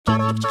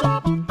Hello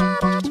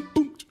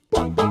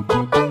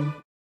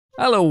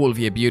all of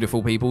you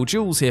beautiful people,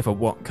 Jules here for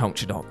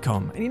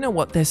WhatCulture.com. And you know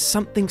what, there's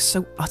something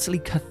so utterly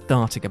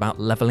cathartic about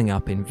leveling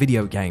up in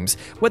video games.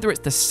 Whether it's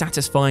the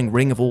satisfying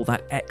ring of all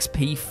that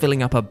XP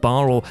filling up a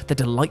bar, or the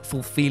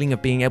delightful feeling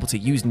of being able to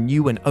use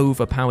new and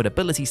overpowered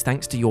abilities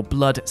thanks to your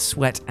blood,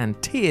 sweat and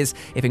tears,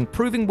 if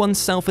improving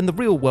oneself in the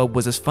real world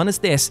was as fun as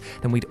this,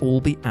 then we'd all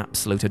be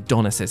absolute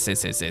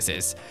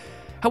Adonises.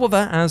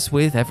 However, as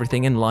with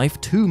everything in life,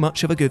 too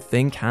much of a good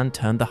thing can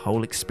turn the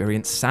whole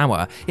experience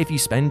sour. If you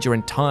spend your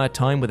entire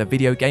time with a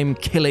video game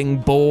killing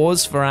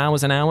bores for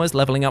hours and hours,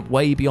 leveling up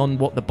way beyond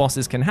what the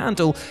bosses can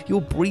handle,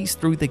 you'll breeze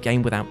through the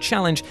game without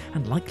challenge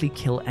and likely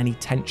kill any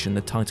tension the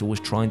title was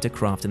trying to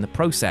craft in the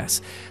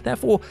process.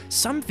 Therefore,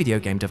 some video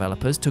game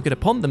developers took it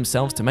upon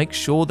themselves to make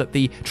sure that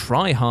the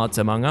tryhards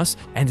among us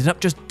ended up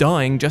just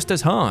dying just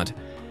as hard.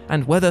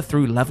 And whether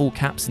through level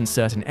caps in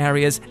certain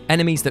areas,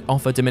 enemies that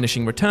offer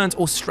diminishing returns,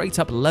 or straight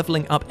up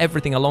leveling up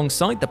everything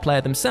alongside the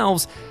player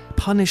themselves,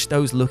 punish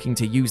those looking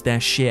to use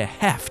their sheer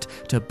heft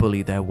to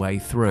bully their way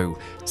through.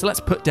 So let's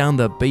put down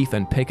the beef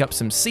and pick up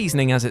some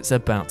seasoning as it's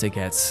about to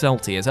get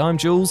salty. As I'm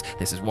Jules,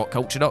 this is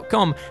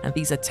WhatCulture.com, and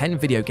these are 10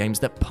 video games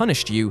that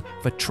punished you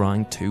for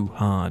trying too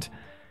hard.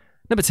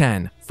 Number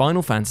 10,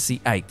 Final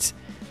Fantasy VIII.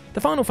 The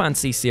Final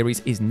Fantasy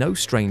series is no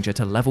stranger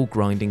to level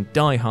grinding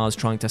diehards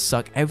trying to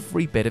suck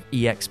every bit of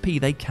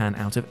EXP they can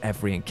out of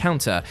every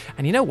encounter.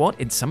 And you know what?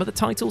 In some of the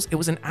titles, it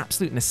was an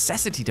absolute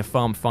necessity to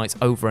farm fights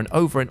over and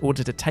over in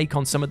order to take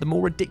on some of the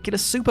more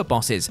ridiculous super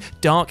bosses.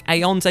 Dark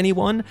Aeons,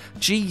 anyone?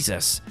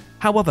 Jesus.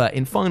 However,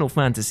 in Final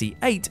Fantasy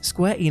VIII,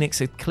 Square Enix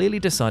had clearly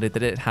decided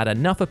that it had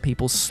enough of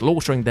people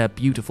slaughtering their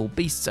beautiful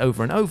beasts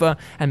over and over,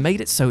 and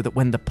made it so that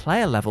when the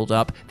player leveled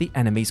up, the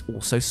enemies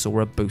also saw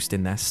a boost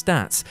in their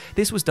stats.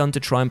 This was done to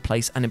try and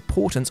place an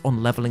importance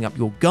on leveling up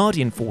your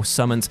Guardian Force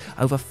summons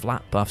over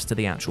flat buffs to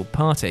the actual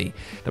party.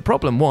 The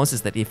problem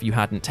was that if you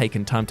hadn't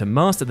taken time to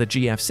master the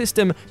GF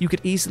system, you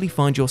could easily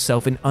find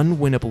yourself in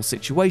unwinnable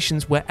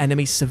situations where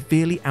enemies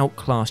severely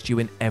outclassed you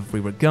in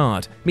every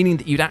regard, meaning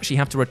that you'd actually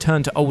have to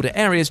return to older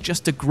areas just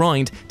to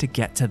grind to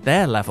get to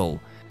their level.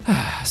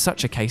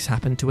 Such a case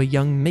happened to a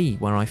young me,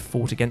 where I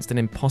fought against an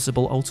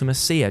impossible Ultima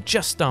Seer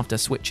just after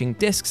switching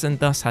discs and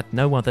thus had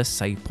no other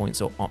save points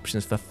or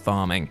options for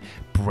farming.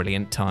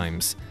 Brilliant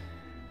times.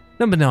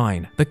 Number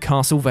 9, the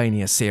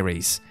Castlevania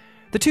series.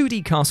 The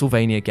 2D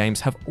Castlevania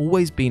games have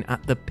always been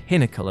at the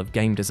pinnacle of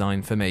game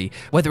design for me,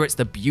 whether it's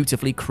the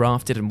beautifully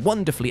crafted and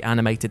wonderfully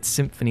animated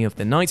Symphony of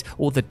the Night,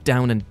 or the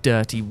down and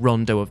dirty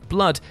Rondo of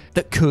Blood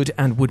that could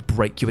and would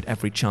break you at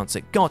every chance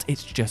it got.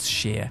 It's just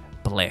sheer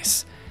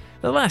bliss.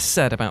 The less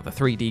said about the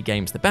 3D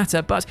games the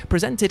better, but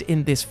presented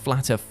in this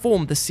flatter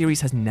form, the series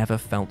has never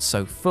felt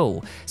so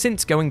full.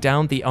 Since going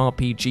down the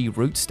RPG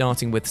route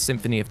starting with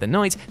Symphony of the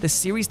Night, the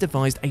series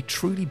devised a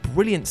truly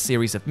brilliant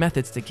series of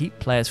methods to keep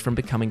players from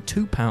becoming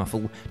too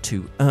powerful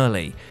too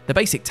early. The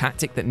basic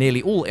tactic that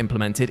nearly all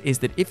implemented is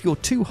that if you're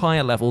too high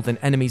a level, then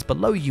enemies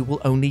below you will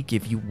only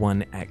give you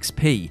 1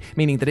 XP,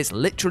 meaning that it's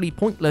literally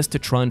pointless to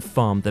try and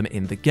farm them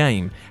in the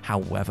game.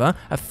 However,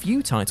 a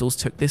few titles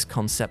took this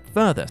concept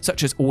further,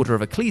 such as Order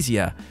of Ecclesia,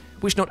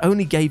 which not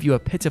only gave you a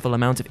pitiful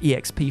amount of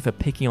EXP for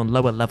picking on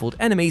lower leveled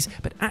enemies,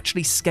 but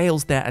actually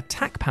scales their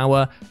attack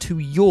power to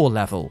your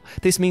level.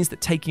 This means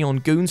that taking on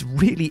goons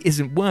really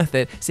isn't worth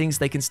it, seeing as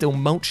they can still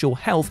mulch your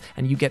health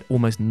and you get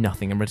almost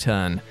nothing in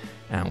return.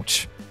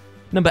 Ouch.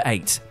 Number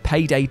 8,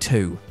 Payday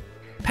 2.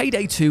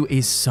 Payday 2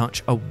 is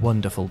such a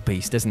wonderful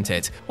beast, isn't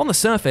it? On the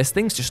surface,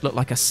 things just look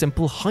like a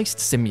simple heist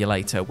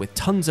simulator with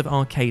tons of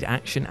arcade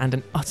action and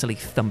an utterly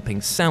thumping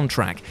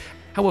soundtrack.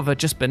 However,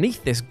 just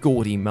beneath this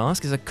gaudy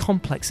mask is a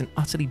complex and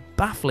utterly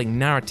baffling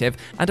narrative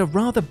and a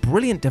rather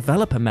brilliant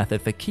developer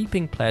method for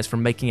keeping players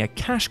from making a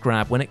cash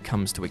grab when it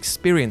comes to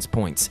experience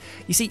points.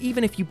 You see,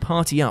 even if you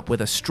party up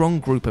with a strong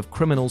group of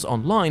criminals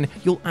online,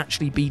 you'll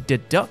actually be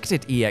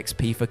deducted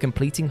EXP for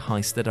completing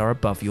heists that are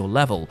above your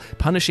level,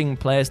 punishing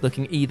players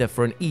looking either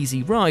for an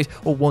easy ride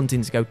or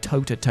wanting to go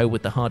toe-to-toe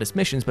with the hardest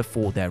missions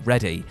before they're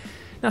ready.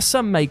 Now,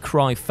 some may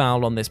cry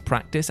foul on this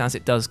practice as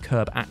it does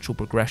curb actual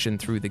progression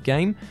through the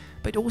game,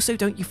 but also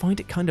don't you find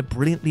it kind of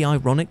brilliantly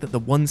ironic that the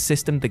one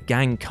system the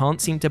gang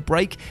can't seem to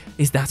break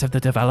is that of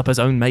the developer's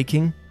own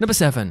making? Number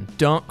 7,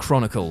 Dark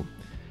Chronicle.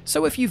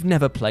 So if you've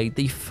never played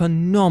the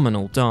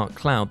phenomenal Dark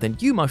Cloud, then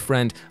you, my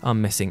friend, are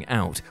missing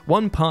out.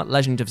 1 part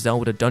Legend of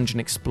Zelda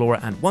Dungeon Explorer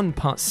and 1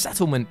 part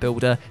Settlement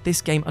Builder,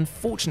 this game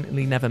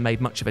unfortunately never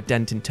made much of a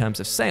dent in terms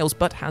of sales,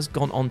 but has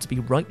gone on to be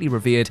rightly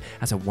revered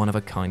as a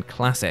one-of-a-kind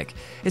classic.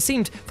 It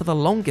seemed for the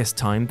longest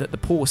time that the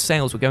poor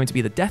sales were going to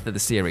be the death of the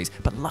series,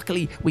 but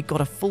luckily we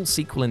got a full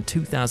sequel in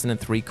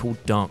 2003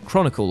 called Dark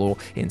Chronicle, or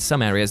in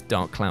some areas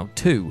Dark Cloud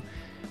 2.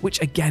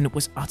 which again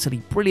was utterly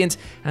brilliant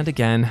and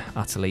again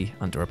utterly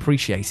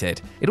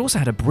underappreciated. It also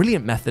had a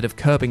brilliant method of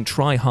curbing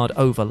try-hard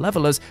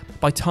over-levelers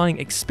by tying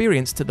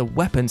experience to the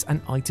weapons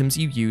and items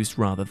you used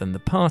rather than the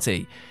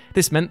party.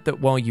 This meant that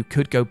while you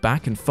could go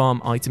back and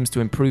farm items to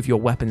improve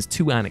your weapons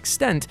to an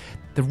extent,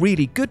 the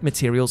really good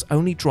materials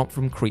only drop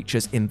from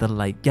creatures in the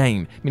late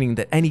game, meaning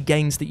that any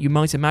gains that you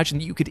might imagine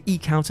that you could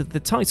eke out of the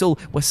title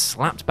were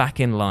slapped back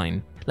in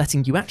line,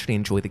 letting you actually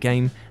enjoy the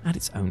game at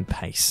its own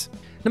pace.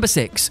 Number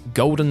 6.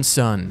 Golden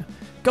Sun.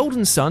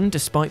 Golden Sun,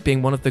 despite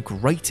being one of the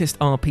greatest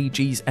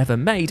RPGs ever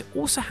made,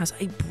 also has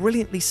a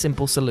brilliantly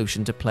simple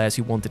solution to players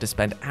who wanted to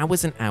spend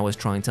hours and hours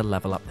trying to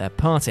level up their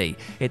party.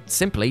 It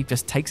simply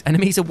just takes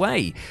enemies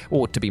away.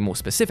 Or to be more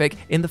specific,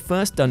 in the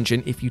first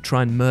dungeon, if you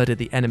try and murder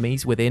the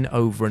enemies within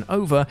over and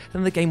over,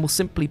 then the game will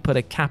simply put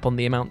a cap on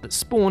the amount that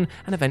spawn,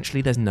 and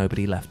eventually there's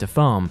nobody left to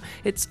farm.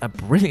 It's a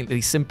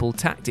brilliantly simple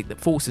tactic that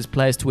forces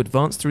players to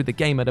advance through the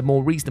game at a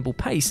more reasonable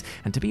pace,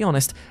 and to be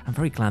honest, I'm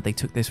very glad they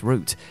took this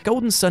route.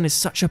 Golden Sun is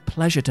such a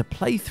pleasure to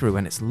play through,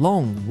 and its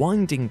long,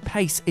 winding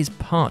pace is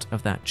part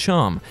of that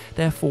charm.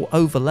 Therefore,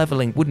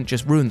 over-leveling wouldn't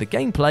just ruin the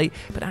gameplay,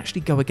 but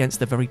actually go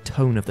against the very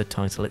tone of the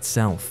title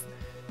itself.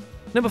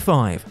 Number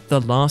 5.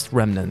 The Last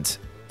Remnant.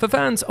 For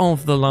fans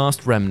of The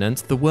Last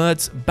Remnant, the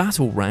words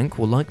battle rank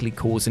will likely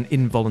cause an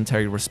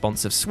involuntary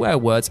response of swear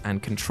words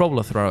and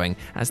controller throwing,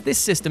 as this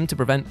system to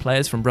prevent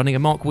players from running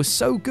amok was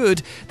so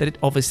good that it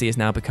obviously has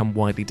now become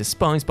widely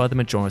despised by the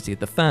majority of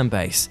the fan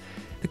base.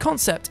 The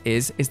concept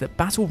is that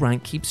battle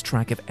rank keeps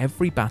track of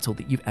every battle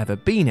that you've ever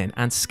been in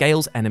and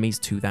scales enemies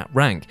to that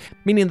rank,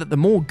 meaning that the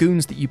more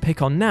goons that you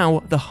pick on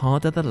now, the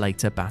harder the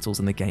later battles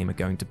in the game are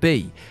going to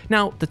be.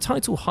 Now, the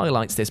title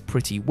highlights this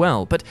pretty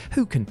well, but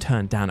who can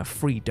turn down a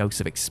free dose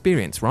of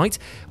experience, right?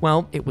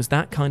 Well, it was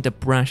that kind of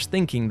brash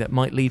thinking that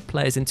might lead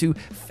players into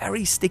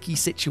very sticky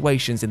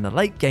situations in the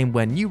late game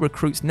where new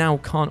recruits now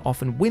can't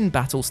often win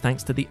battles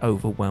thanks to the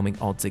overwhelming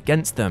odds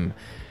against them.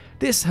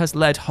 This has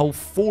led whole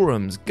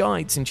forums,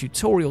 guides and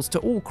tutorials to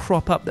all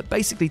crop up that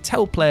basically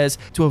tell players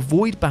to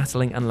avoid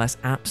battling unless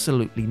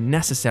absolutely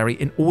necessary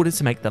in order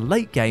to make the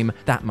late game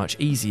that much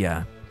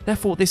easier.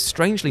 Therefore, this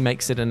strangely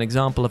makes it an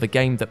example of a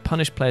game that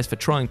punished players for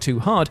trying too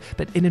hard,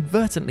 but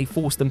inadvertently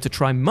forced them to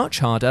try much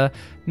harder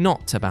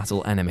not to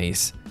battle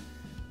enemies.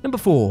 Number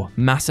 4.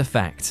 Mass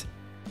Effect.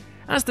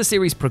 As the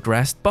series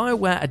progressed,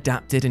 BioWare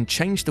adapted and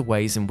changed the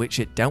ways in which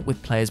it dealt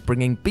with players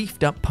bringing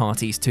beefed up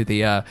parties to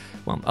the,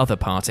 other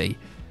party.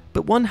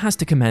 But one has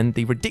to commend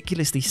the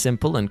ridiculously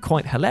simple and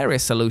quite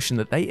hilarious solution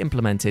that they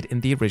implemented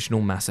in the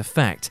original Mass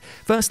Effect.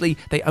 Firstly,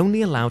 they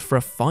only allowed for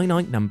a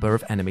finite number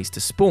of enemies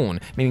to spawn,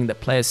 meaning that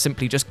players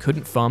simply just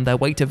couldn't farm their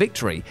way to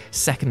victory.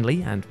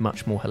 Secondly, and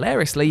much more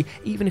hilariously,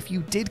 even if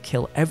you did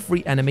kill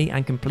every enemy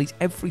and complete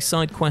every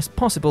side quest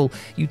possible,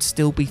 you'd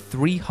still be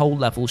 3 whole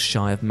levels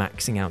shy of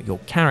maxing out your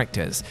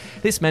characters.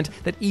 This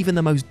meant that even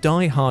the most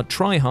die-hard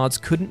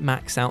tryhards couldn't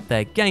max out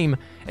their game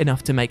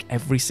enough to make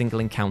every single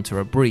encounter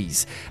a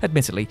breeze.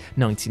 Admittedly,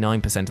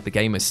 99% of the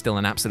game is still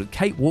an absolute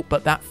cakewalk,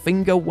 but that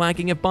finger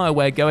wagging of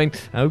BioWare going,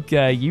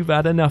 okay, you've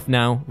had enough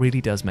now, really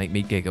does make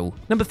me giggle.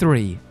 Number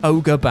 3.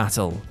 Ogre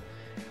Battle.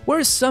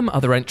 Whereas some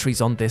other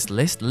entries on this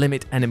list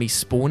limit enemy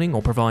spawning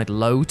or provide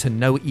low to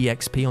no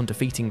EXP on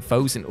defeating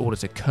foes in order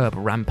to curb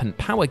rampant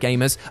power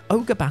gamers,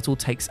 Ogre Battle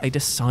takes a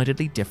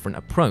decidedly different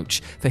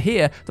approach. For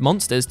here, the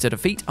monsters to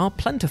defeat are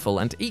plentiful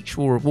and each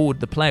will reward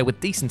the player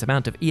with decent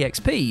amount of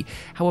EXP.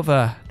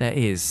 However, there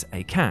is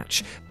a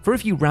catch. For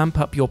if you ramp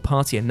up your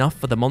party enough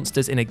for the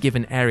monsters in a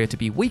given area to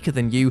be weaker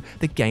than you,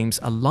 the game's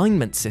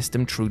alignment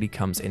system truly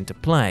comes into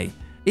play.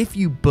 If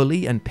you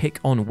bully and pick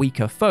on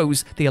weaker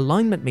foes, the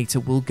alignment meter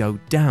will go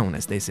down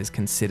as this is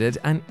considered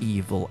an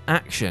evil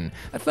action.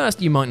 At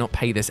first, you might not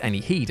pay this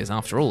any heed, as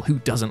after all, who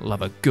doesn't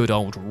love a good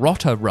old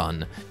rotter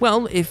run?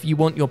 Well, if you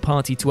want your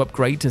party to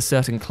upgrade to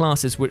certain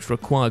classes which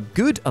require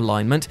good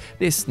alignment,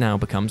 this now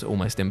becomes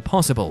almost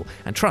impossible.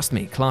 And trust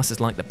me, classes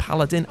like the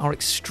Paladin are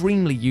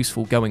extremely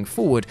useful going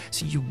forward,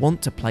 so you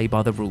want to play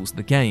by the rules of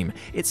the game.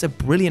 It's a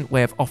brilliant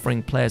way of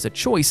offering players a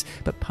choice,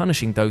 but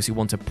punishing those who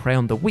want to prey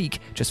on the weak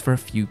just for a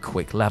few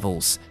quick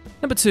levels.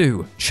 Number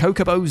 2.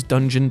 Chocobo's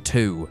Dungeon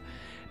 2.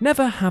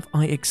 Never have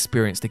I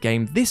experienced a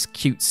game this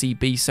cutesy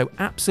be so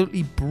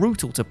absolutely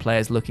brutal to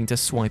players looking to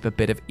swipe a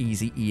bit of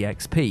easy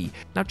EXP.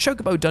 Now,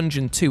 Chocobo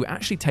Dungeon 2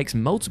 actually takes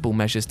multiple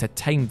measures to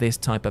tame this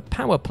type of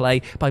power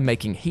play by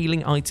making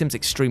healing items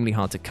extremely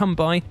hard to come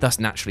by, thus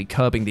naturally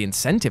curbing the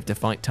incentive to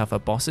fight tougher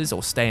bosses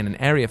or stay in an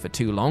area for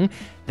too long.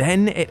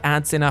 Then it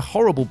adds in a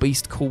horrible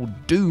beast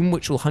called Doom,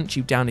 which will hunt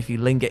you down if you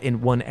linger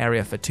in one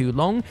area for too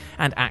long,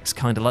 and acts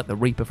kinda like the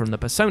Reaper from the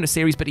Persona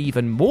series, but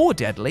even more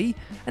deadly.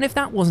 And if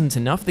that wasn't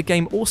enough, the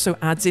game also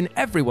adds in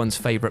everyone's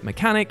favourite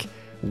mechanic,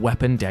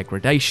 weapon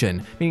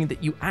degradation, meaning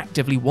that you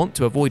actively want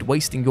to avoid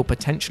wasting your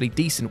potentially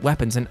decent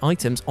weapons and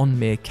items on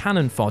mere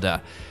cannon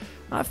fodder.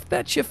 I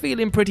bet you're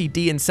feeling pretty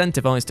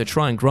de-incentivized to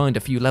try and grind a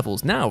few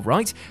levels now,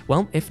 right?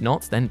 Well, if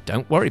not, then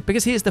don't worry,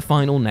 because here's the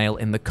final nail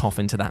in the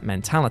coffin to that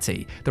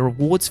mentality. The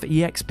rewards for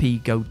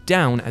EXP go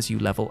down as you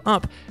level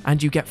up,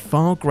 and you get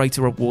far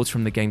greater rewards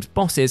from the game's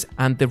bosses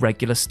and the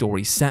regular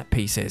story set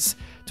pieces.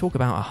 Talk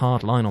about a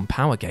hard line on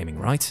power gaming,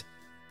 right?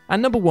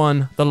 And number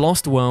 1, The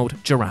Lost World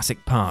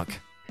Jurassic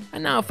Park.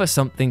 And now for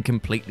something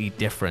completely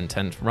different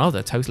and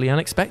rather totally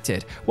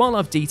unexpected. While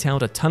I've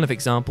detailed a ton of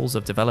examples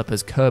of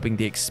developers curbing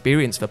the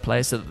experience for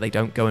players so that they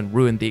don't go and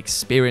ruin the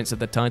experience of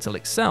the title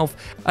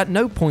itself, at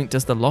no point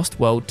does the Lost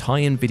World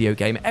tie-in video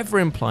game ever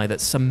imply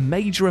that some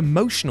major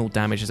emotional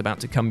damage is about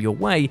to come your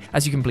way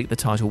as you complete the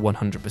title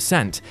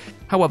 100%.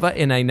 However,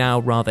 in a now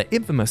rather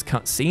infamous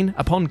cutscene,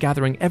 upon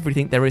gathering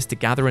everything there is to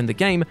gather in the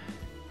game,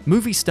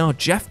 movie star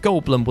Jeff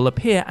Goldblum will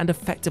appear and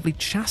effectively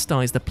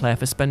chastise the player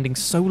for spending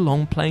so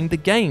long playing the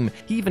game.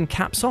 He even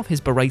caps off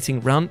his berating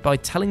rant by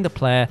telling the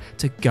player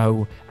to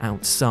go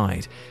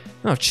outside.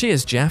 Oh,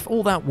 cheers, Jeff.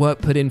 All that work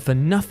put in for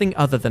nothing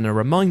other than a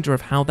reminder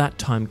of how that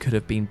time could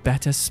have been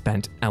better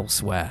spent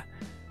elsewhere.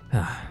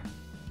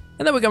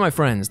 And there we go, my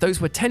friends. Those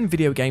were 10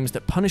 video games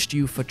that punished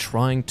you for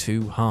trying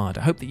too hard.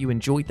 I hope that you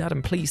enjoyed that,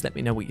 and please let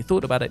me know what you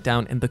thought about it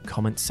down in the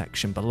comments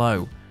section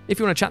below. If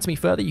you want to chat to me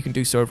further, you can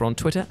do so over on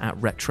Twitter at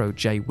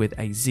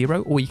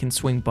RetroJ, or you can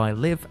swing by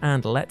Live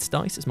and Let's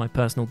Dice as my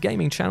personal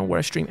gaming channel where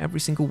I stream every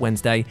single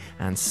Wednesday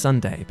and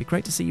Sunday. It'd be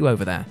great to see you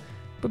over there.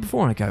 But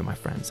before I go, my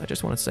friends, I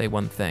just want to say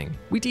one thing.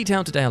 We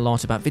detailed today a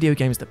lot about video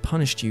games that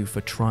punished you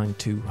for trying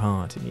too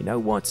hard. And you know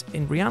what?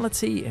 In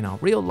reality, in our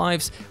real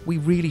lives, we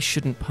really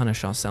shouldn't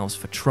punish ourselves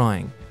for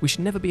trying. We should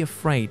never be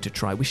afraid to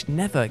try. We should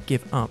never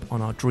give up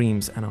on our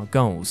dreams and our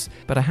goals.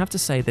 But I have to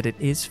say that it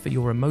is for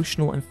your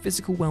emotional and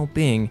physical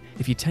well-being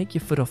if you take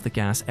your foot off the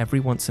gas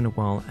every once in a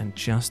while and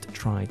just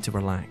try to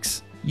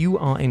relax. You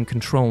are in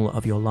control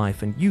of your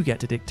life and you get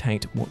to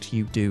dictate what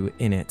you do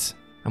in it.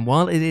 And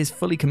while it is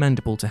fully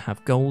commendable to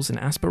have goals and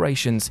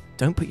aspirations,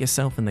 don't put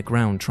yourself in the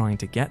ground trying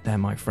to get there,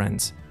 my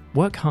friends.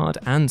 Work hard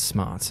and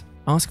smart.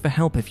 Ask for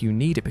help if you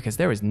need it, because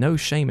there is no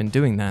shame in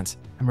doing that.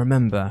 And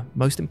remember,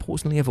 most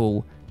importantly of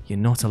all, you're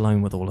not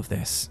alone with all of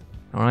this.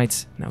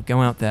 Alright, now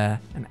go out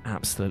there and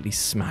absolutely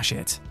smash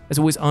it. As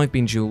always, I've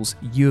been Jules,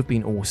 you have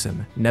been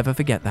awesome. Never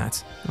forget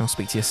that, and I'll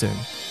speak to you soon.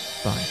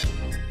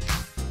 Bye.